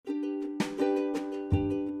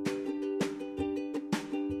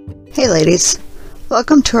Hey ladies,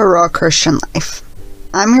 welcome to A Raw Christian Life.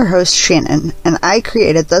 I'm your host Shannon, and I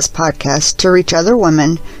created this podcast to reach other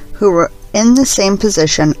women who were in the same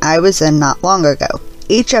position I was in not long ago.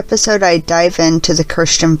 Each episode I dive into the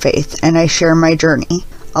Christian faith and I share my journey.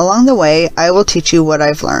 Along the way, I will teach you what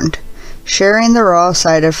I've learned, sharing the raw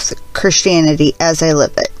side of Christianity as I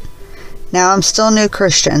live it. Now I'm still a new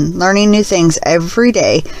Christian, learning new things every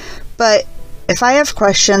day, but if I have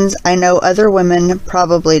questions, I know other women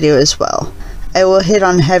probably do as well. I will hit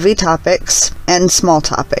on heavy topics and small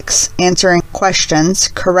topics, answering questions,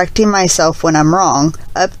 correcting myself when I'm wrong,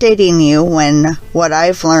 updating you when what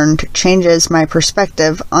I've learned changes my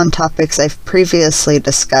perspective on topics I've previously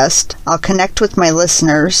discussed. I'll connect with my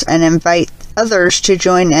listeners and invite others to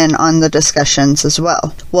join in on the discussions as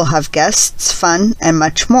well. We'll have guests, fun, and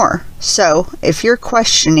much more. So, if you're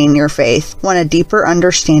questioning your faith, want a deeper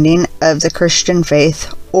understanding of the Christian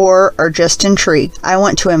faith, or are just intrigued, I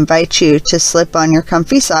want to invite you to slip on your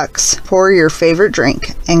comfy socks, pour your favorite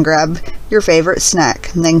drink, and grab your favorite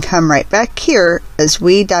snack, and then come right back here as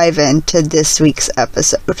we dive into this week's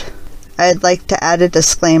episode. I'd like to add a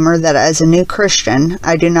disclaimer that as a new Christian,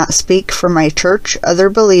 I do not speak for my church,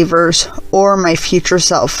 other believers, or my future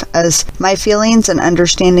self, as my feelings and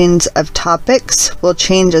understandings of topics will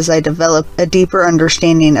change as I develop a deeper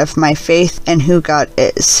understanding of my faith and who God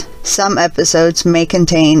is. Some episodes may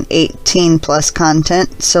contain 18 plus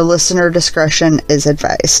content, so listener discretion is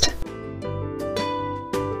advised.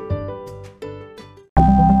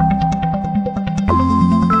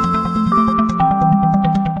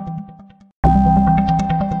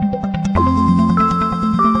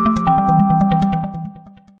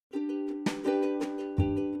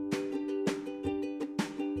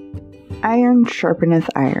 Iron sharpeneth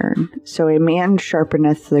iron, so a man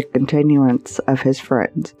sharpeneth the continuance of his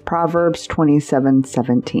friends. Proverbs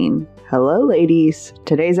 27:17. Hello, ladies.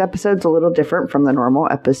 Today's episode's a little different from the normal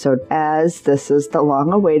episode, as this is the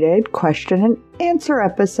long-awaited question and answer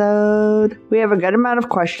episode. We have a good amount of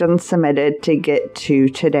questions submitted to get to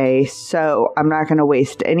today, so I'm not going to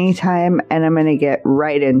waste any time, and I'm going to get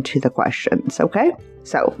right into the questions, okay?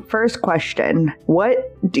 So, first question,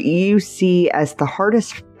 what do you see as the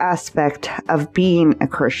hardest aspect of being a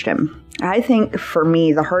Christian? I think for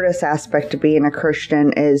me, the hardest aspect of being a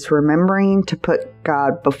Christian is remembering to put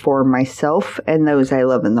God before myself and those I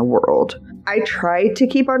love in the world. I try to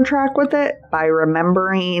keep on track with it by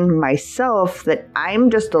remembering myself that I'm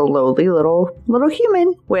just a lowly little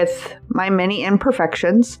human with my many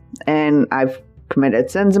imperfections, and I've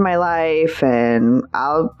committed sins in my life, and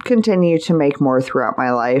I'll continue to make more throughout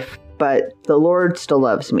my life, but the Lord still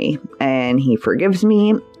loves me, and He forgives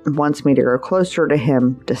me, wants me to grow closer to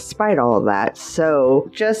Him despite all of that. So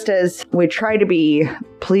just as we try to be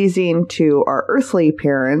pleasing to our earthly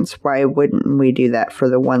parents, why wouldn't we do that for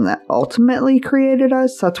the one that ultimately created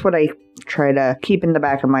us? That's what I try to keep in the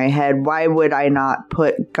back of my head. Why would I not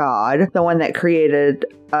put God, the one that created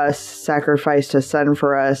us, sacrificed His Son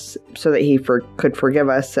for us so that He could forgive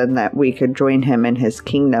us and that we could join Him in His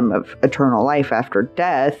kingdom of eternal life after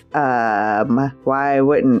death? Why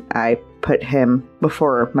wouldn't I put Him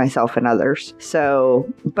before myself and others? So,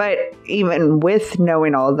 but even with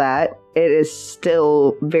knowing all that, it is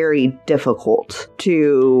still very difficult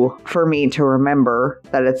for me to remember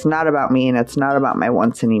that it's not about me and it's not about my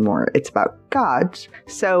wants anymore. It's about God.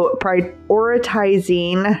 So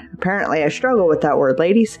prioritizing, apparently I struggle with that word,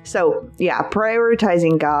 ladies. So yeah,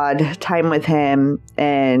 prioritizing God, time with Him,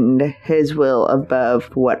 and His will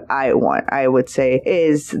above what I want, I would say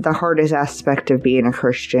is the hardest aspect of being a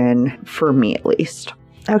Christian, for me at least.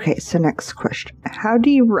 Okay, so next question. How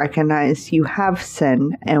do you recognize you have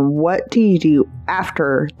sin, and what do you do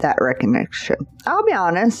after that recognition? I'll be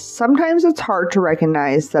honest, sometimes it's hard to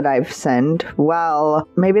recognize that I've sinned. Well,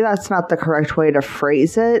 maybe that's not the correct way to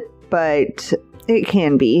phrase it, but it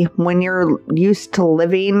can be. When you're used to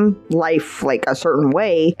living life like a certain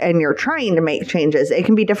way and you're trying to make changes, it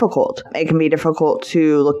can be difficult. It can be difficult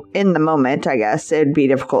to look in the moment, I guess. It'd be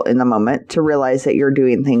difficult in the moment to realize that you're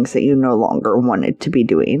doing things that you no longer wanted to be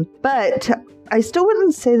doing. But I still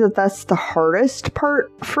wouldn't say that that's the hardest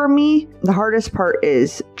part for me. The hardest part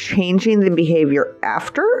is changing the behavior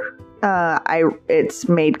after. It's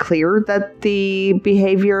made clear that the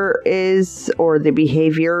behavior is, or the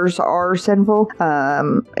behaviors are sinful.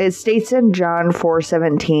 It states in John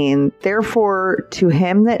 4:17, therefore to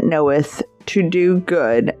him that knoweth to do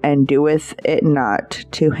good and doeth it not,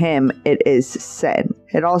 to him it is sin.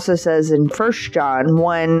 It also says in 1 John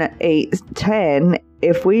 1:8-10,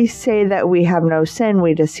 if we say that we have no sin,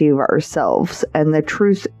 we deceive ourselves, and the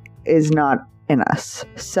truth is not in us.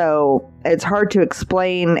 So it's hard to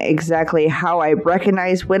explain exactly how I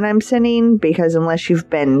recognize when I'm sinning, because unless you've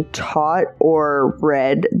been taught or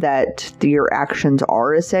read that your actions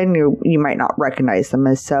are a sin, you might not recognize them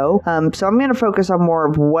as so. So I'm going to focus on more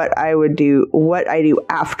of what I do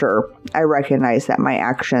after I recognize that my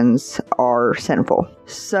actions are sinful.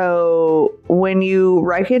 So when you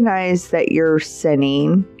recognize that you're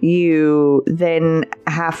sinning, you then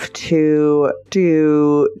have to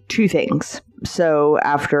do two things. So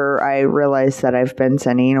after I realize that I've been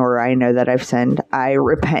sinning, or I know that I've sinned, I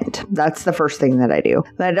repent. That's the first thing that I do.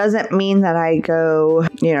 That doesn't mean that I go,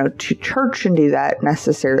 to church and do that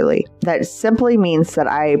necessarily. That simply means that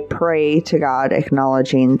I pray to God,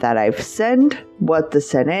 acknowledging that I've sinned, what the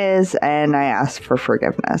sin is, and I ask for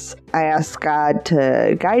forgiveness. I ask God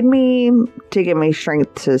to guide me, to give me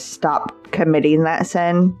strength to stop committing that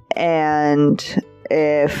sin. And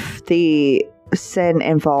if the sin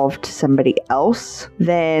involved somebody else,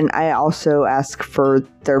 then I also ask for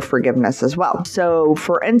their forgiveness as well. So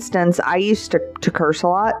for instance, I used to curse a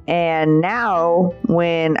lot, and now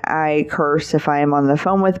when I curse, if I am on the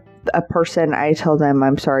phone with a person, I tell them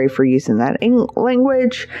I'm sorry for using that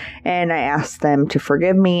language, and I ask them to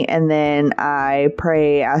forgive me, and then I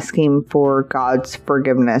pray asking for God's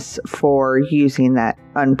forgiveness for using that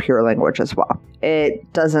unpure language as well.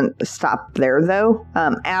 It doesn't stop there, though.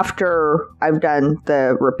 After I've done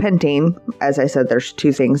the repenting, as I said, there's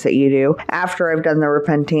two things that you do. After I've done the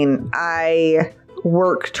repenting, I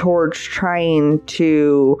work towards trying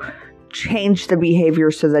to change the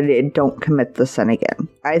behavior so that it don't commit the sin again.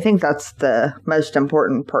 I think that's the most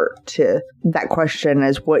important part to that question,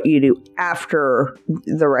 is what you do after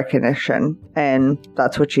the recognition. And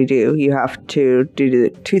that's what you do. You have to do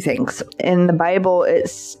two things. In the Bible, it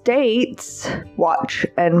states, watch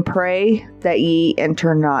and pray that ye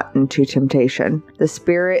enter not into temptation. The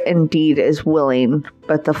spirit indeed is willing,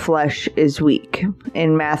 but the flesh is weak.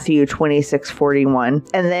 In Matthew 26:41.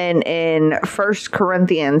 And then in 1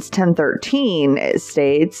 Corinthians 10:13, it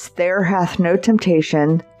states, there hath no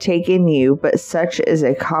temptation taken you, but such is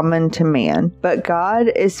a common to man. But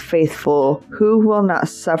God is faithful, who will not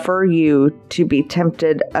suffer you to be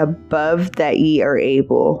tempted above that ye are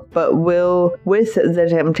able, but will with the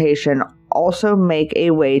temptation also make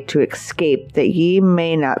a way to escape, that ye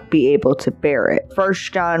may not be able to bear it. 1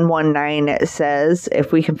 John 1:9, it says,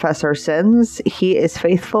 if we confess our sins, he is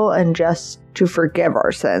faithful and just to forgive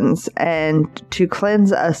our sins and to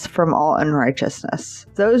cleanse us from all unrighteousness.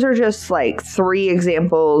 Those are just like 3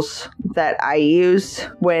 examples that I use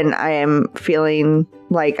when I am feeling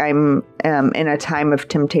like I'm in a time of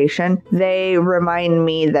temptation. They remind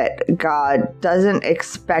me that God doesn't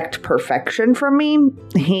expect perfection from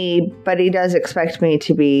me, but he does expect me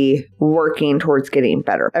to be working towards getting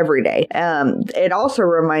better every day. It also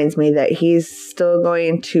reminds me that he's still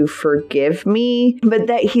going to forgive me, but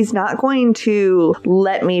that he's not going to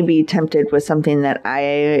let me be tempted with something that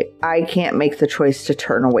I can't make the choice to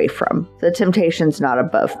turn away from. The temptation's not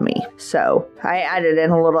above me. So I added in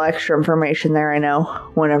a little extra information there, I know,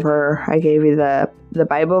 whenever I gave you the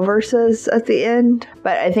Bible verses at the end,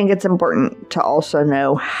 but I think it's important to also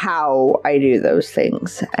know how I do those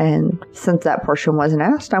things. And since that portion wasn't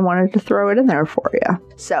asked, I wanted to throw it in there for you.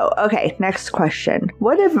 So, okay, next question.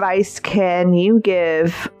 What advice can you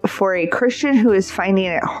give for a Christian who is finding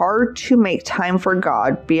it hard to make time for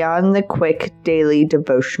God beyond the quick daily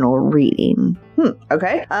devotional reading?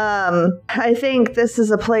 Okay. I think this is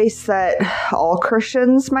a place that all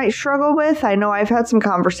Christians might struggle with. I know I've had some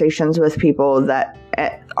conversations with people that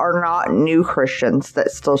are not new Christians that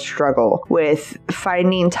still struggle with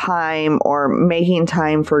finding time or making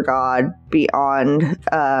time for God beyond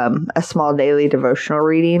a small daily devotional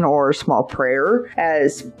reading or small prayer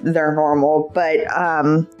as their normal. But,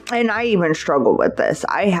 and I even struggle with this.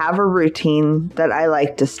 I have a routine that I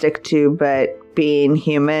like to stick to, but being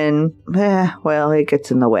human, well, it gets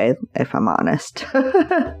in the way, if I'm honest.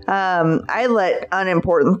 I let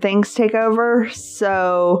unimportant things take over.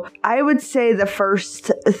 So I would say the first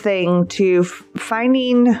thing to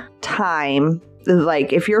finding time,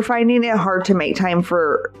 like if you're finding it hard to make time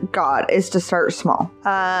for God, is to start small.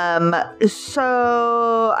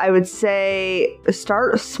 So I would say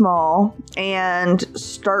start small and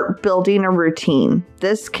start building a routine.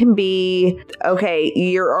 This can be, okay,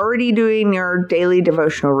 you're already doing your daily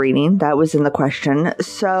devotional reading. That was in the question.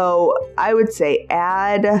 So I would say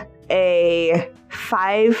add a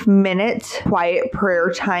 5-minute quiet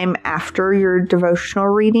prayer time after your devotional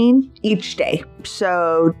reading each day.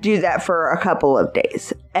 So do that for a couple of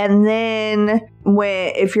days. And then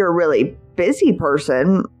if you're really busy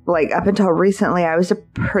person. Like up until recently, I was a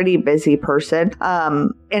pretty busy person.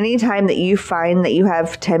 Anytime that you find that you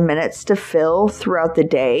have 10 minutes to fill throughout the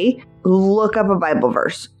day, look up a Bible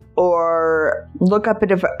verse. Or look up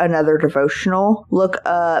another devotional, look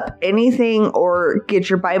up anything, or get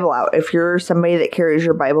your Bible out. If you're somebody that carries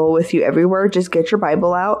your Bible with you everywhere, just get your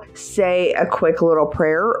Bible out, say a quick little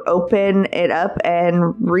prayer, open it up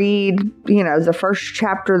and read, the first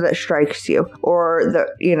chapter that strikes you, or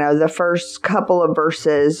the first couple of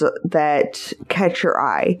verses that catch your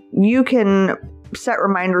eye. You can set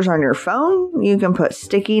reminders on your phone. You can put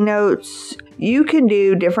sticky notes. You can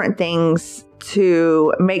do different things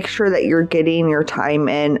to make sure that you're getting your time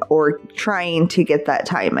in, or trying to get that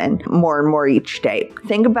time in more and more each day.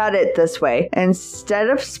 Think about it this way.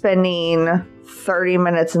 Instead of spending 30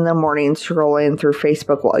 minutes in the morning scrolling through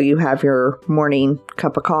Facebook while you have your morning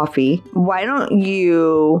cup of coffee, why don't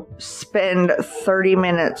you spend 30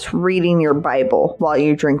 minutes reading your Bible while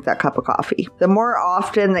you drink that cup of coffee? The more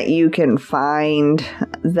often that you can find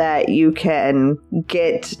that you can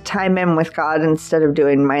get time in with God instead of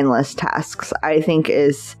doing mindless tasks, I think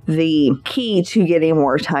is the key to getting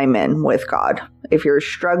more time in with God. If you're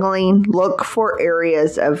struggling, look for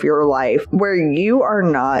areas of your life where you are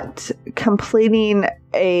not completing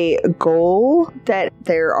a goal, that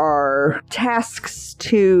there are tasks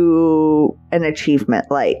to an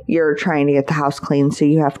achievement. Like you're trying to get the house clean, so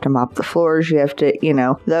you have to mop the floors. You have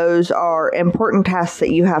to, those are important tasks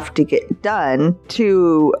that you have to get done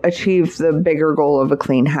to achieve the bigger goal of a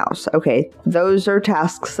clean house. Okay, those are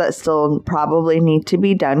tasks that still probably need to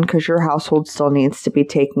be done because your household still needs to be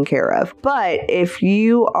taken care of. But if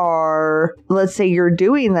you are, let's say you're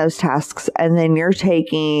doing those tasks and then you're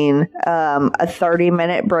taking a 30-minute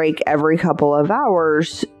break every couple of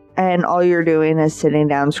hours, and all you're doing is sitting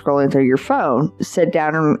down scrolling through your phone, sit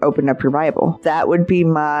down and open up your Bible. That would be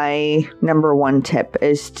my number one tip,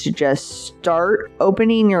 is to just start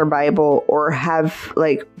opening your Bible, or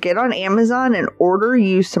get on Amazon and order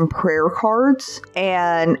you some prayer cards.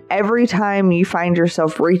 And every time you find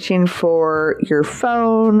yourself reaching for your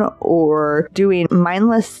phone or doing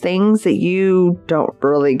mindless things that you don't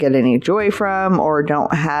really get any joy from or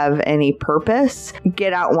don't have any purpose,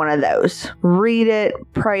 get out one of those. Read it,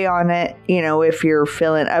 pray on it. If you're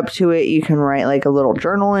feeling up to it, you can write like a little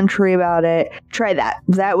journal entry about it. Try that.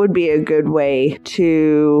 That would be a good way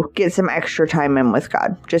to get some extra time in with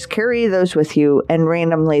God. Just carry those with you and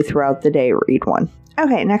randomly throughout the day read one.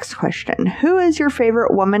 Okay, next question. Who is your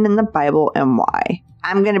favorite woman in the Bible and why?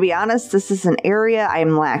 I'm going to be honest, this is an area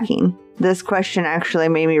I'm lacking. This question actually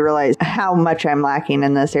made me realize how much I'm lacking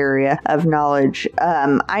in this area of knowledge.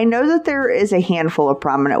 I know that there is a handful of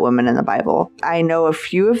prominent women in the Bible. I know a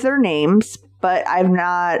few of their names, but I've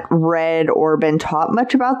not read or been taught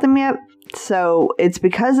much about them yet. So it's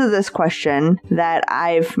because of this question that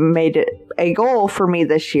I've made it a goal for me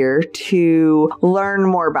this year to learn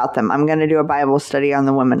more about them. I'm going to do a Bible study on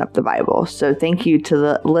the women of the Bible. So thank you to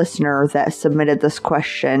the listener that submitted this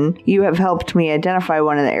question. You have helped me identify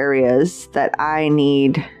one of the areas that I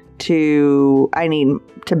need to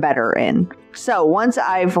better in. So once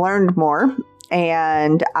I've learned more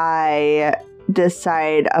and I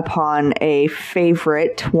decide upon a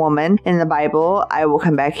favorite woman in the Bible, I will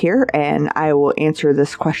come back here and I will answer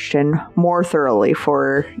this question more thoroughly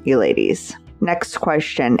for you ladies. Next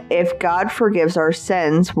question. If God forgives our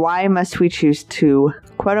sins, why must we choose to,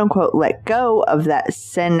 quote unquote, let go of that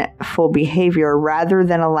sinful behavior rather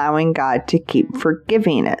than allowing God to keep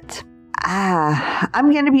forgiving it?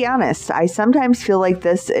 I'm going to be honest. I sometimes feel like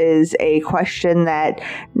this is a question that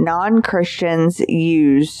non-Christians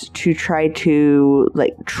use to try to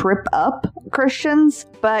trip up Christians.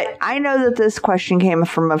 But I know that this question came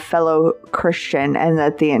from a fellow Christian and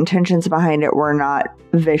that the intentions behind it were not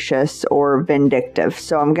vicious or vindictive.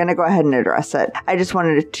 So I'm going to go ahead and address it. I just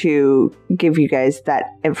wanted to give you guys that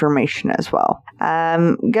information as well.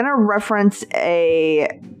 I'm going to reference a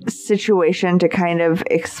situation to kind of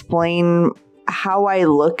explain how I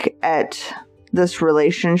look at this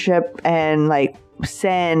relationship and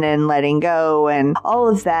sin and letting go and all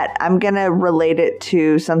of that. I'm going to relate it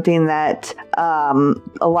to something that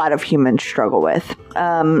a lot of humans struggle with.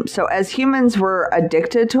 So as humans, we're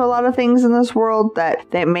addicted to a lot of things in this world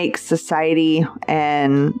that make society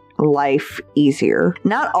and life easier.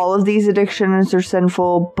 Not all of these addictions are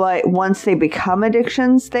sinful, but once they become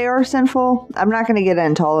addictions, they are sinful. I'm not going to get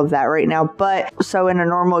into all of that right now, but so in a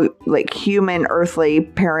normal human earthly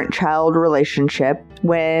parent-child relationship,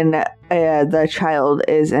 when the child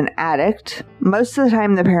is an addict, most of the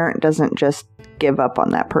time the parent doesn't just give up on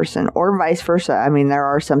that person, or vice versa. I mean, there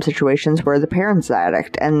are some situations where the parent's the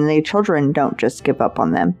addict and the children don't just give up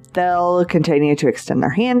on them. They'll continue to extend their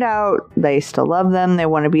hand out. They still love them. They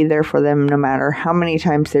want to be there for them no matter how many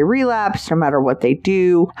times they relapse, no matter what they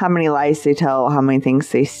do, how many lies they tell, how many things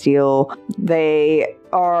they steal. They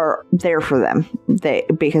are there for them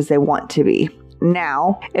because they want to be.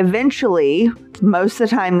 Now, eventually, most of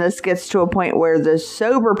the time this gets to a point where the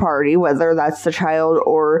sober party, whether that's the child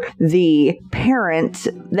or the parent,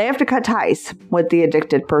 they have to cut ties with the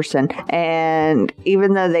addicted person. And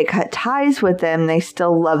even though they cut ties with them, they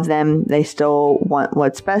still love them. They still want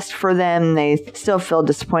what's best for them. They still feel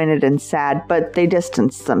disappointed and sad, but they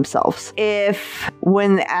distance themselves.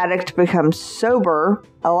 When the addict becomes sober,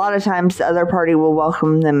 a lot of times the other party will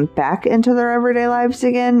welcome them back into their everyday lives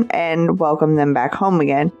again and welcome them back home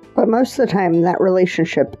again. But most of the time, that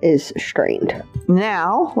relationship is strained.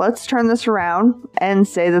 Now, let's turn this around and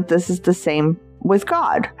say that this is the same with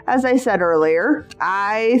God. As I said earlier,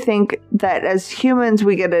 I think that as humans,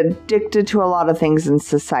 we get addicted to a lot of things in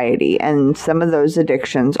society, and some of those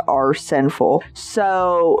addictions are sinful.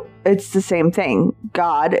 So it's the same thing.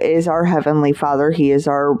 God is our Heavenly Father. He is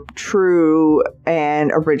our true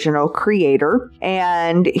and original creator,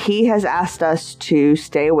 and He has asked us to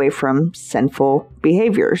stay away from sinful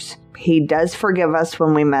behaviors. He does forgive us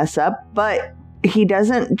when we mess up, but He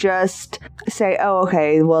doesn't just say, oh,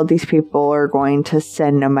 okay, well, these people are going to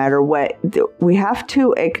sin no matter what. We have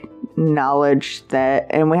to acknowledge that,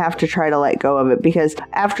 and we have to try to let go of it, because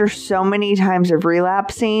after so many times of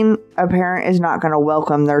relapsing, a parent is not going to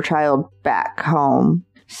welcome their child back home.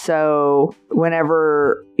 So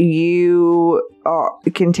whenever you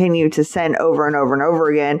continue to sin over and over and over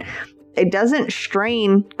again, it doesn't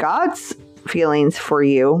strain God's feelings for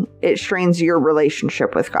you. It strains your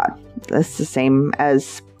relationship with God. That's the same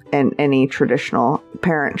as in any traditional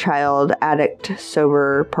parent-child, addict,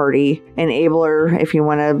 sober party, enabler, if you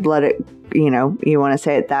want to let it, you want to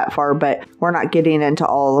say it that far, but we're not getting into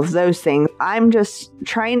all of those things. I'm just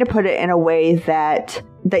trying to put it in a way that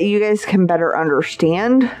you guys can better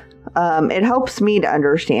understand. It helps me to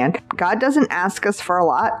understand. God doesn't ask us for a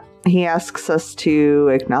lot. He asks us to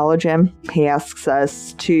acknowledge Him. He asks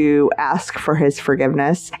us to ask for His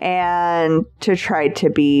forgiveness and to try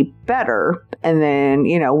to be better. And then,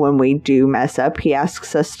 when we do mess up, He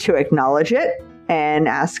asks us to acknowledge it and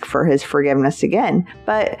ask for His forgiveness again.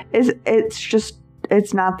 But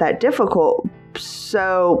it's not that difficult.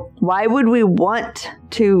 So why would we want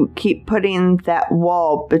to keep putting that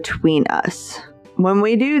wall between us? When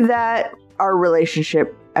we do that, our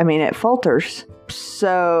relationship, it falters.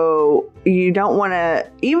 So you don't want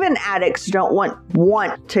to, even addicts don't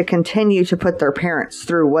want to continue to put their parents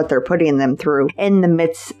through what they're putting them through in the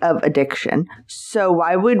midst of addiction. So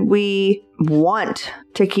why would we want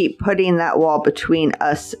to keep putting that wall between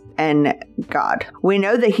us and God? We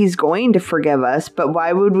know that He's going to forgive us, but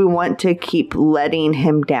why would we want to keep letting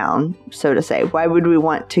Him down, so to say? Why would we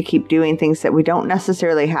want to keep doing things that we don't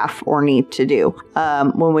necessarily have or need to do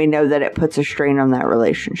when we know that it puts a strain on that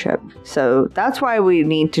relationship? So that's why we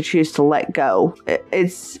need to choose to let go.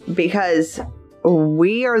 It's because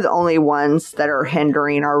we are the only ones that are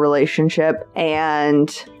hindering our relationship. And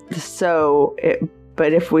so,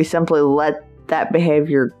 but if we simply let that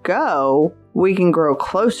behavior go, we can grow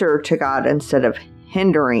closer to God instead of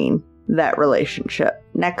hindering that relationship.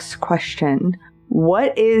 Next question.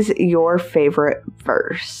 What is your favorite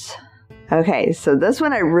verse? Okay, so this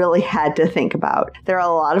one I really had to think about. There are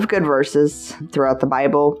a lot of good verses throughout the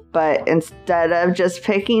Bible, but instead of just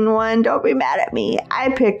picking one, don't be mad at me,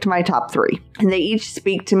 I picked my top 3. And they each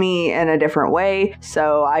speak to me in a different way,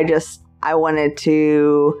 so I wanted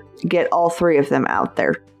to get all 3 of them out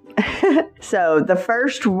there. So the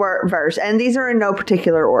first verse, and these are in no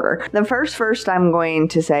particular order. The first verse I'm going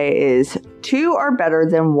to say is, 2 are better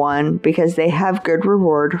than 1 because they have good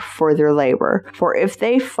reward for their labor. For if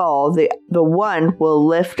they fall, the one will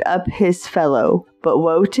lift up his fellow. But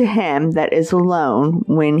woe to him that is alone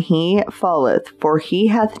when he falleth, for he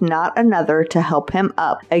hath not another to help him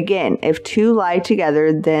up. Again, if 2 lie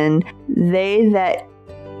together, then they that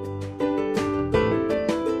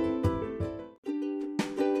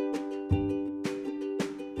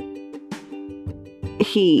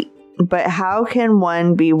heat, but how can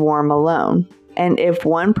one be warm alone? And if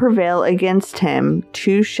one prevail against him,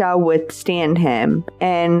 2 shall withstand him,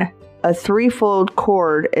 and a threefold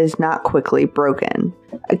cord is not quickly broken.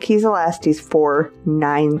 Ecclesiastes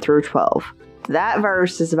 4:9-12. That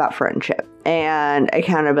verse is about friendship. and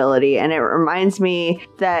accountability. And it reminds me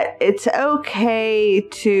that it's okay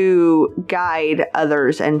to guide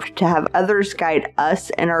others and to have others guide us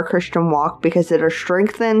in our Christian walk because it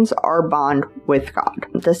strengthens our bond with God.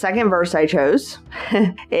 The second verse I chose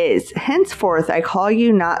is, henceforth I call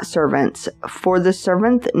you not servants, for the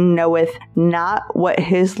servant knoweth not what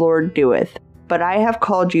his Lord doeth. But I have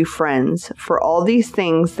called you friends, for all these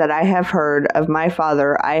things that I have heard of my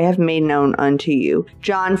Father I have made known unto you.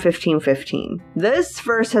 John 15:15. This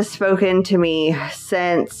verse has spoken to me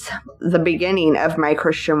since the beginning of my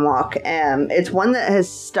Christian walk. It's one that has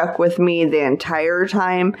stuck with me the entire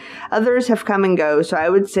time. Others have come and go, so I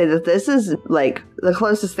would say that this is like the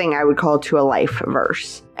closest thing I would call to a life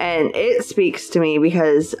verse. And it speaks to me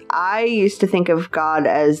because I used to think of God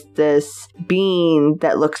as this being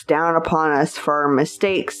that looks down upon us for our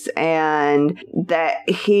mistakes and that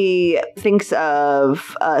he thinks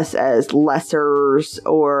of us as lessers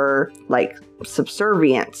or like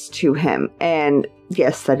subservience to him. And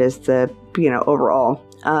yes, that is the, overall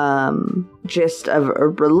gist of a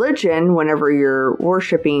religion whenever you're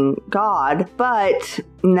worshiping God, but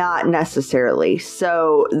not necessarily.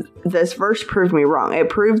 So this verse proved me wrong. It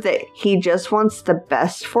proved that he just wants the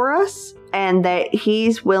best for us and that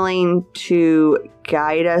he's willing to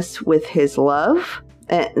guide us with his love.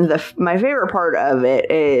 And my favorite part of it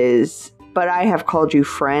is, but I have called you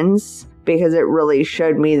friends, because it really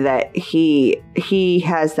showed me that he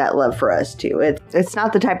has that love for us too. It's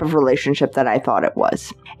not the type of relationship that I thought it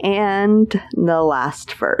was. And the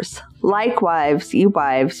last verse. Likewise, you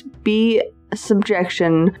wives, be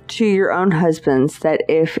subjection to your own husbands, that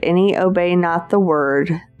if any obey not the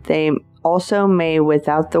word, they also may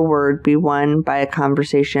without the word be won by a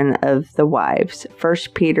conversation of the wives. 1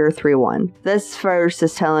 Peter 3:1. This verse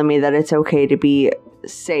is telling me that it's okay to be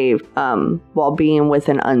saved while being with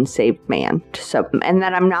an unsaved man. So, and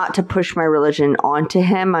that I'm not to push my religion onto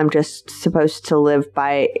him. I'm just supposed to live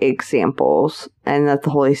by examples, and that the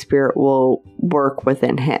Holy Spirit will work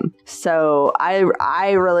within him. So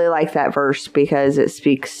I really like that verse because it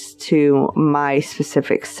speaks to my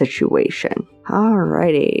specific situation.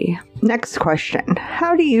 Alrighty. Next question.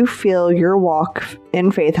 How do you feel your walk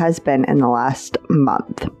in faith has been in the last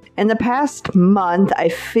month? In the past month, I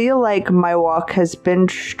feel like my walk has been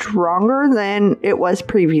stronger than it was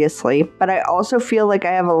previously, but I also feel like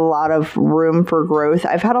I have a lot of room for growth.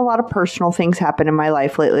 I've had a lot of personal things happen in my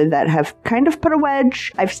life lately that have kind of put a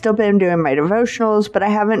wedge. I've still been doing my devotionals, but I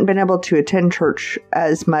haven't been able to attend church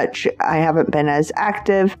as much. I haven't been as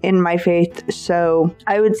active in my faith. So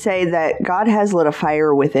I would say that God has lit a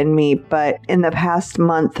fire within me, but in the past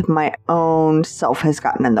month, my own self has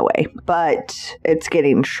gotten in the way, but it's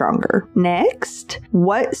getting stronger. Next,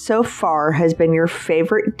 what so far has been your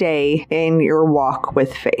favorite day in your walk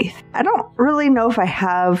with faith? I don't really know if I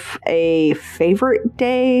have a favorite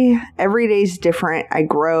day. Every day is different. I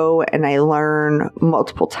grow and I learn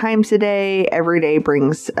multiple times a day. Every day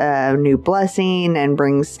brings a new blessing and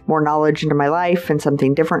brings more knowledge into my life and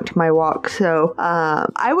something different to my walk. So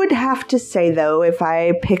I would have to say, though, if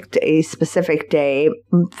I picked a specific day,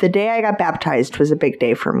 the day I got baptized was a big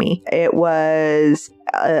day for me. It was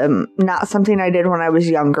not something I did when I was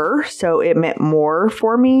younger, so it meant more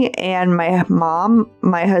for me. And my mom,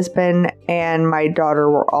 my husband, and my daughter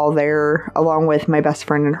were all there, along with my best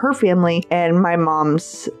friend and her family. And my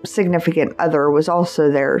mom's significant other was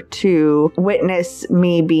also there to witness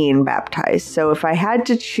me being baptized. So if I had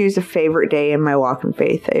to choose a favorite day in my walk in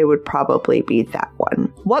faith, it would probably be that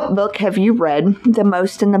one. What book have you read the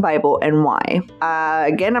most in the Bible and why?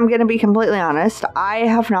 Again, I'm going to be completely honest. I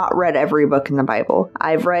have not read every book in the Bible.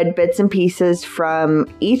 I've read bits and pieces from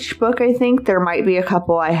each book. I think there might be a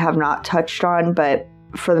couple I have not touched on, but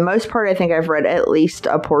for the most part, I think I've read at least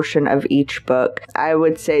a portion of each book. I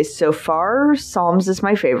would say so far, Psalms is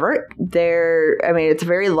my favorite. It's a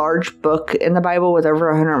very large book in the Bible with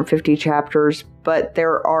over 150 chapters, but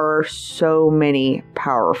there are so many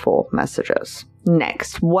powerful messages.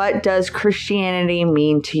 Next, what does Christianity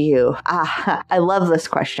mean to you? I love this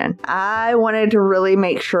question. I wanted to really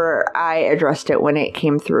make sure I addressed it when it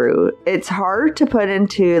came through. It's hard to put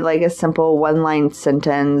into like a simple one-line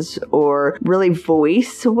sentence or really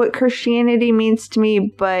voice what Christianity means to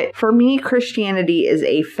me, but for me, Christianity is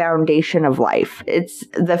a foundation of life. It's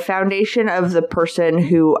the foundation of the person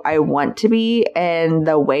who I want to be and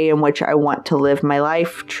the way in which I want to live my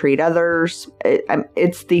life, treat others.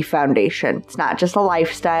 It's the foundation. It's not just a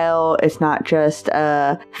lifestyle. It's not just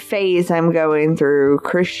a phase I'm going through.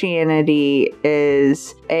 Christianity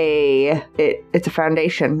is it's a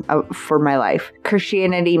foundation for my life.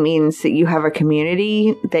 Christianity means that you have a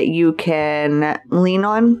community that you can lean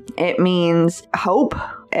on. It means hope.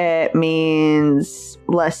 It means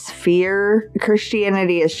less fear.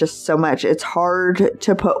 Christianity is just so much. It's hard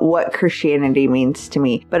to put what Christianity means to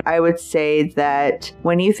me. But I would say that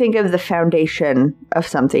when you think of the foundation of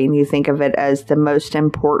something, you think of it as the most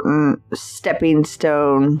important stepping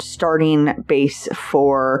stone, starting base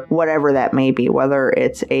for whatever that may be, whether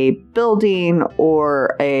it's a building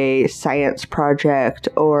or a science project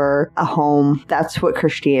or a home. That's what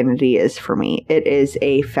Christianity is for me. It is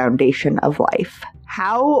a foundation of life.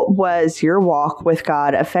 How was your walk with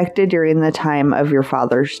God affected during the time of your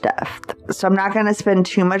father's death? So I'm not going to spend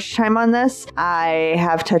too much time on this. I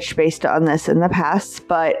have touched base on this in the past,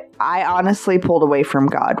 but I honestly pulled away from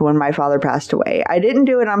God when my father passed away. I didn't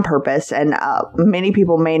do it on purpose, and many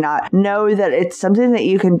people may not know that it's something that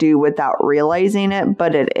you can do without realizing it,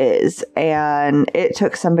 but it is. And it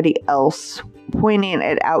took somebody else pointing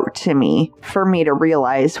it out to me for me to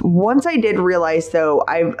realize. Once I did realize, though,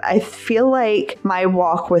 I feel like my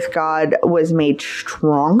walk with God was made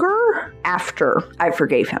stronger after I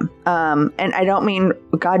forgave him. And I don't mean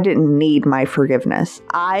God didn't need my forgiveness.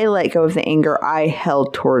 I let go of the anger I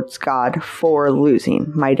held towards God for losing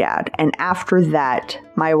my dad. And after that,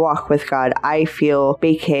 my walk with God, I feel,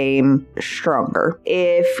 became stronger.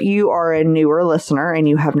 If you are a newer listener and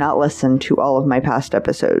you have not listened to all of my past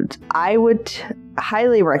episodes, I would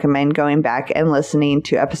highly recommend going back and listening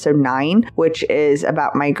to episode 9, which is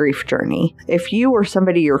about my grief journey. If you or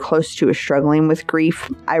somebody you're close to is struggling with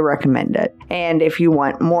grief, I recommend it. And if you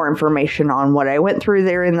want more information on what I went through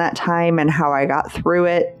there in that time and how I got through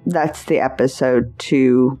it, that's the episode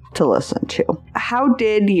to listen to. How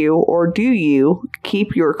did you or do you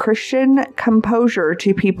keep your Christian composure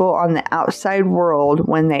to people on the outside world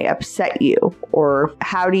when they upset you? Or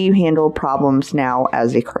how do you handle problems now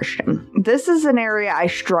as a Christian? This is an area I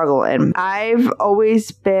struggle in. I've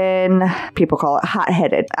always been, people call it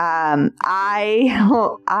hot-headed. I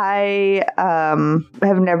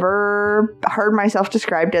have never heard myself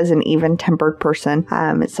described as an even-tempered person.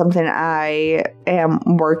 It's something I am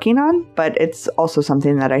working on, but it's also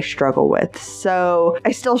something that I struggle with. So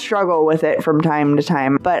I still struggle with it from time to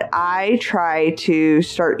time, but I try to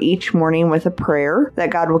start each morning with a prayer that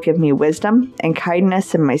God will give me wisdom and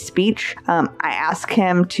kindness in my speech. I ask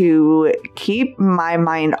him to keep my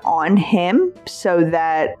mind on him so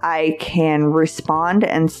that I can respond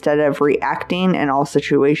instead of reacting in all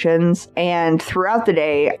situations. And throughout the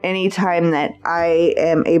day, anytime that I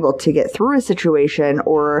am able to get through a situation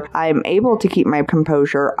or I'm able to keep my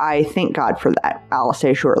composure, I thank God for that. I'll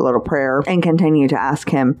say a short little prayer and continue to ask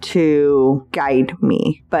him to guide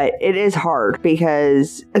me. But it is hard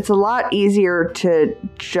because it's a lot easier to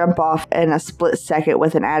jump off in a split second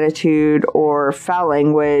with an attitude or foul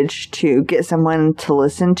language to get someone to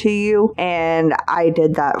listen to you. And I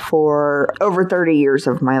did that for over 30 years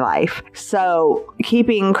of my life. So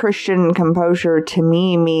keeping Christian composure to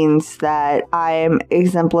me means that I'm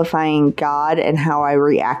exemplifying God and how I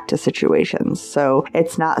react to situations. So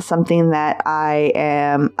it's not something that I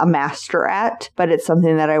am a master at, but it's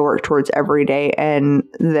something that I work towards every day. And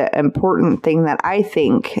the important thing that I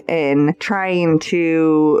think in trying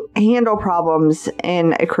to handle problems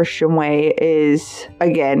in a Christian way is,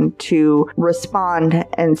 again, to respond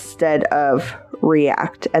instead of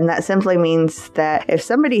react. And that simply means that if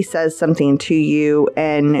somebody says something to you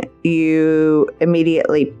and you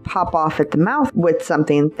immediately pop off at the mouth with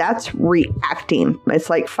something, that's reacting. It's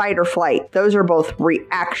like fight or flight. Those are both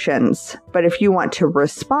reactions. But if you want to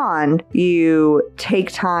respond, you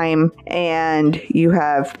take time and you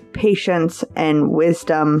have patience and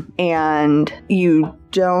wisdom and you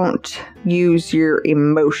don't use your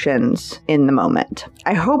emotions in the moment.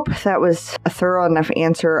 I hope that was a thorough enough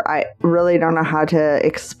answer. I really don't know how to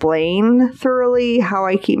explain thoroughly how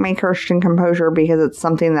I keep my Christian composure because it's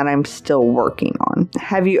something that I'm still working on.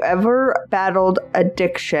 Have you ever battled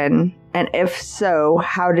addiction? And if so,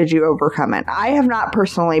 how did you overcome it? I have not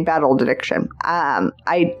personally battled addiction.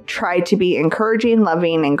 I try to be encouraging,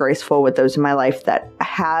 loving, and graceful with those in my life that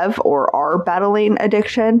have or are battling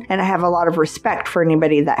addiction. And I have a lot of respect for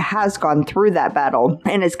anybody that has gone through that battle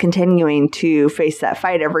and is continuing to face that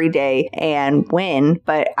fight every day and win.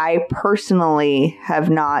 But I personally have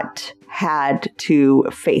not had to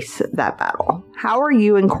face that battle. How are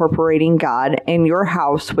you incorporating God in your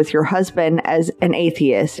house with your husband as an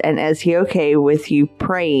atheist, and is he okay with you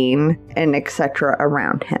praying and etc.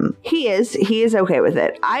 around him? He is okay with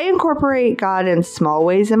it. I incorporate God in small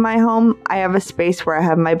ways in my home. I have a space where I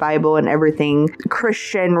have my Bible and everything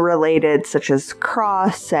Christian related, such as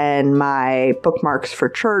cross and my bookmarks for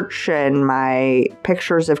church and my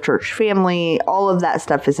pictures of church family. All of that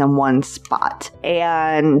stuff is in one spot.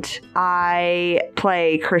 And I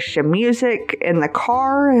play Christian music in the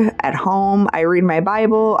car, at home. I read my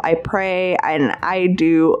Bible, I pray, and I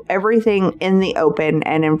do everything in the open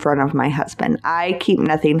and in front of my husband. I keep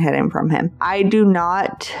nothing hidden from him. I do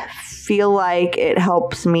not feel like it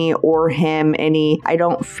helps me or him any. I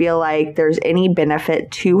don't feel like there's any benefit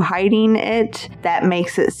to hiding it that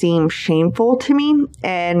makes it seem shameful to me,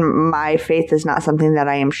 and my faith is not something that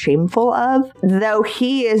I am shameful of. Though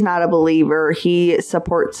he is not a believer, he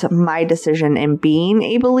supports my decision in being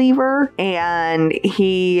a believer, and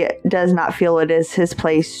he does not feel it is his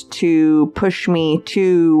place to push me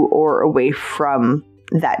to or away from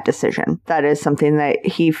that decision. That is something that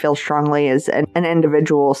he feels strongly is an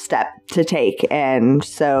individual step to take, and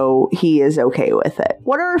so he is okay with it.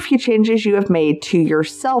 What are a few changes you have made to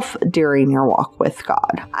yourself during your walk with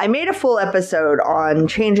God? I made a full episode on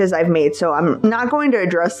changes I've made, so I'm not going to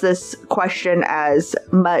address this question as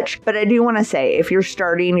much, but I do want to say, if you're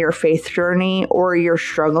starting your faith journey or you're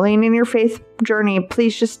struggling in your faith journey,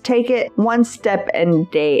 please just take it one step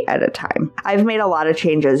and day at a time. I've made a lot of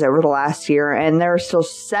changes over the last year, and there are still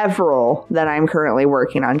several that I'm currently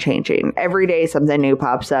working on changing. Every day something new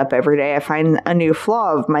pops up. Every day I find a new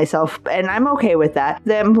flaw of myself, and I'm okay with that.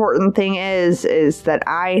 The important thing is that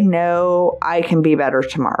I know I can be better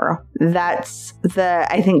tomorrow. That's the,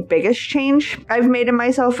 I think, biggest change I've made in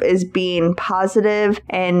myself, is being positive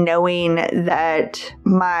and knowing that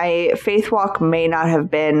my faith walk may not have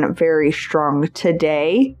been very strong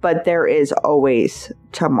today, but there is always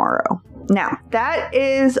tomorrow. Now, that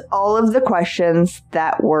is all of the questions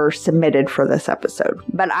that were submitted for this episode,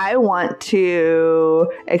 but I want to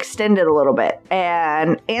extend it a little bit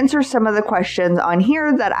and answer some of the questions on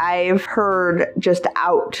here that I've heard just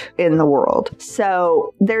out in the world.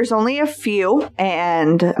 So there's only a few,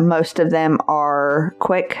 and most of them are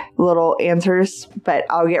quick little answers, but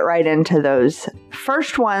I'll get right into those.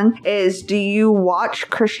 First one is, do you watch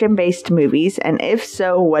Christian-based movies? And if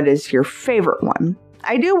so, what is your favorite one?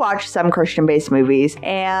 I do watch some Christian-based movies,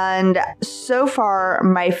 and so far,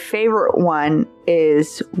 my favorite one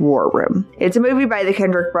is War Room. It's a movie by the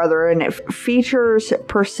Kendrick brother, and it features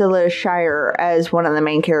Priscilla Shirer as one of the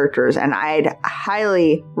main characters, and I'd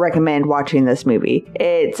highly recommend watching this movie.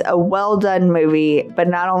 It's a well-done movie, but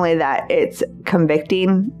not only that, it's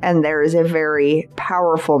convicting, and there is a very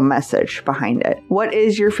powerful message behind it. What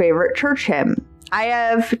is your favorite church hymn? I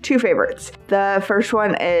have two favorites. The first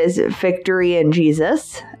one is Victory in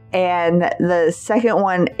Jesus, and the second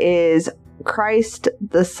one is Christ,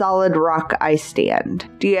 the Solid Rock I Stand.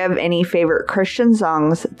 Do you have any favorite Christian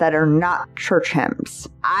songs that are not church hymns?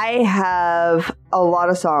 I have a lot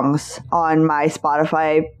of songs on my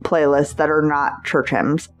Spotify playlist that are not church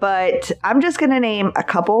hymns, but I'm just going to name a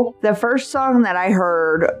couple. The first song that I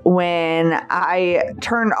heard when I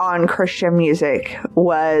turned on Christian music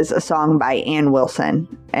was a song by Ann Wilson,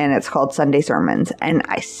 and it's called Sunday Sermons, and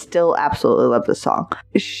I still absolutely love this song.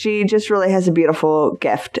 She just really has a beautiful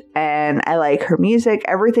gift, and I like her music.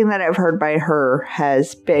 Everything that I've heard by her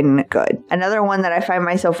has been good. Another one that I find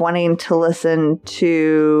myself wanting to listen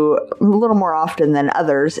to a little more often than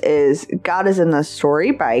others is God is in the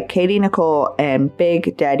Story by Katie Nicole and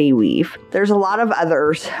Big Daddy Weave. There's a lot of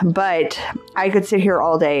others, but I could sit here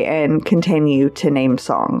all day and continue to name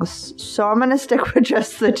songs. So I'm going to stick with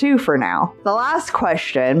just the two for now. The last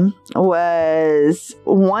question was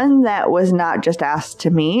one that was not just asked to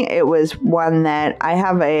me. It was one that I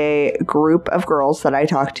have a group of girls that I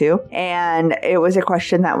talk to, and it was a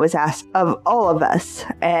question that was asked of all of us,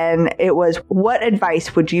 and it was, what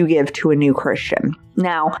advice would you give to a new Christian?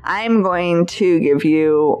 Now, I'm going to give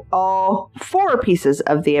you all 4 pieces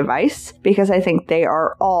of the advice because I think they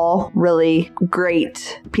are all really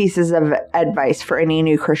great pieces of advice for any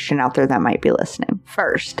new Christian out there that might be listening.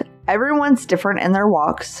 First, everyone's different in their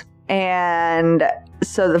walks, and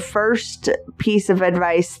so the first piece of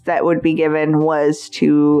advice that would be given was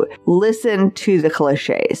to listen to the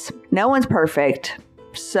cliches. No one's perfect.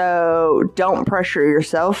 So don't pressure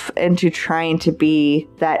yourself into trying to be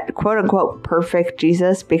that quote unquote perfect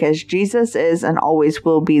Jesus, because Jesus is and always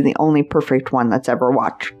will be the only perfect one that's ever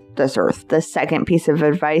walked this earth. The second piece of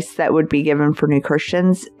advice that would be given for new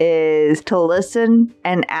Christians is to listen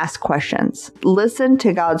and ask questions. Listen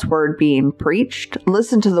to God's word being preached.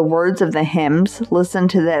 Listen to the words of the hymns. Listen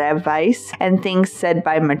to the advice and things said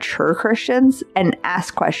by mature Christians, and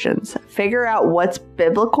ask questions. Figure out what's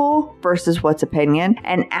biblical versus what's opinion,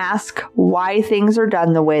 and ask why things are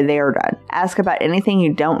done the way they are done. Ask about anything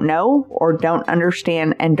you don't know or don't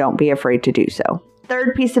understand, and don't be afraid to do so.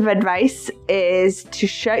 Third piece of advice is to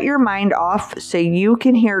shut your mind off so you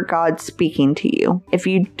can hear God speaking to you. If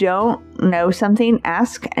you don't know something,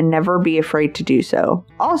 ask and never be afraid to do so.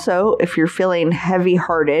 Also, if you're feeling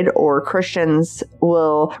heavy-hearted, or Christians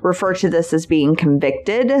will refer to this as being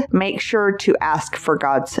convicted, make sure to ask for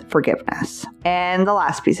God's forgiveness. And the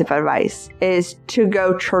last piece of advice is to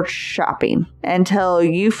go church shopping until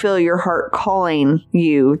you feel your heart calling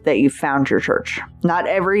you that you found your church. Not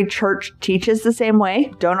every church teaches the same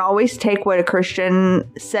way. Don't always take what a Christian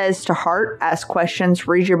says to heart. Ask questions,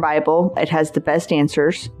 read your Bible. It has the best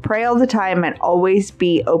answers. Pray all the time and always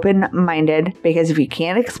be open-minded, because if you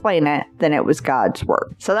can't explain it, then it was God's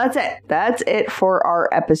word. So that's it. That's it for our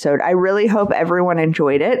episode. I really hope everyone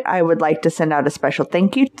enjoyed it. I would like to send out a special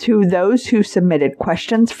thank you to those who submitted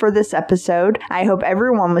questions for this episode. I hope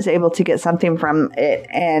everyone was able to get something from it,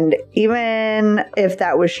 and even if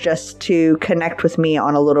that was just to connect with me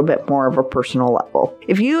on a little bit more of a personal level.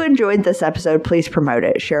 If you enjoyed this episode, please promote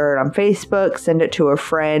it. Share it on Facebook, send it to a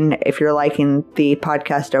friend. If you're liking the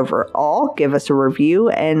podcast overall, give us a review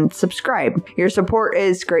and subscribe. Your support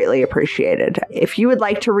is greatly appreciated. If you would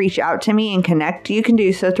like to reach out to me and connect, you can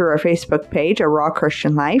do so through our Facebook page, A Raw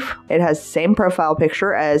Christian Life. It has the same profile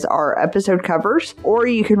picture as our episode covers, or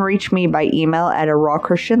you can reach me by email at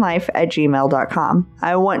arawchristianlife@gmail.com.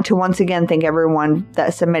 I want to once again thank everyone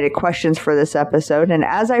that submitted questions for this episode, and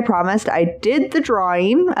as I promised, I did the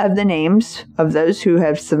drawing of the names of those who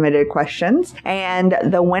have submitted questions, and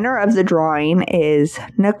the winner of the drawing is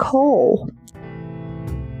Nicole.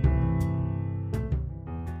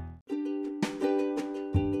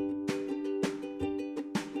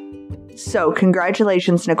 So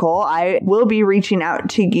congratulations, Nicole. I will be reaching out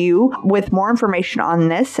to you with more information on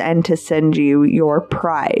this and to send you your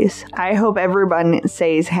prize. I hope everyone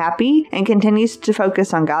stays happy and continues to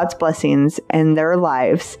focus on God's blessings in their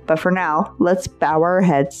lives. But for now, let's bow our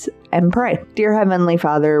heads and pray. Dear Heavenly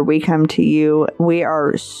Father, we come to you. We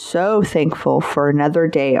are so thankful for another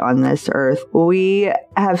day on this earth. We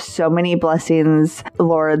have so many blessings,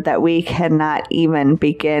 Lord, that we cannot even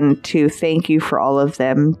begin to thank you for all of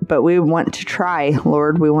them. But we want to try,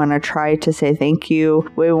 Lord. We want to try to say thank you.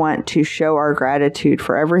 We want to show our gratitude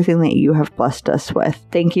for everything that you have blessed us with.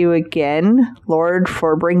 Thank you again, Lord,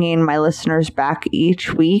 for bringing my listeners back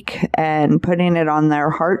each week and putting it on their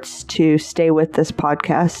hearts to stay with this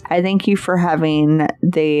podcast. I thank you for having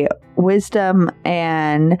the wisdom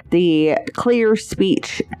and the clear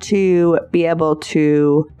speech to be able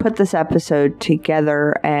to put this episode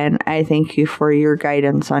together, and I thank you for your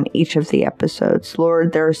guidance on each of the episodes.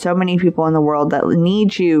 Lord, there are so many people in the world that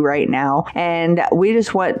need you right now, and we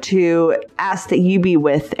just want to ask that you be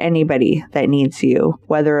with anybody that needs you,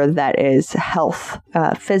 whether that is health,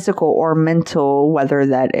 physical or mental, whether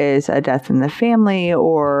that is a death in the family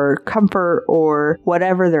or comfort or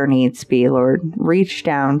whatever their needs be. Lord, reach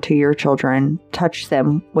down to your children, touch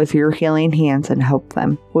them with your healing hands and help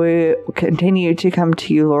them. We continue to come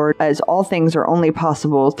to you, Lord, as all things are only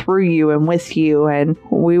possible through you and with you, and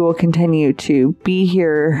we will continue to be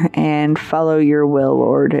here and follow your will,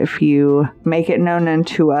 Lord. If you make it known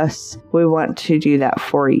unto us, we want to do that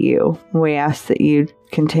for you. We ask that you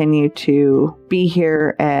continue to be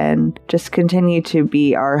here and just continue to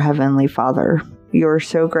be our Heavenly Father. You are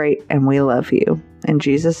so great and we love you. In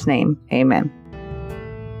Jesus' name, amen.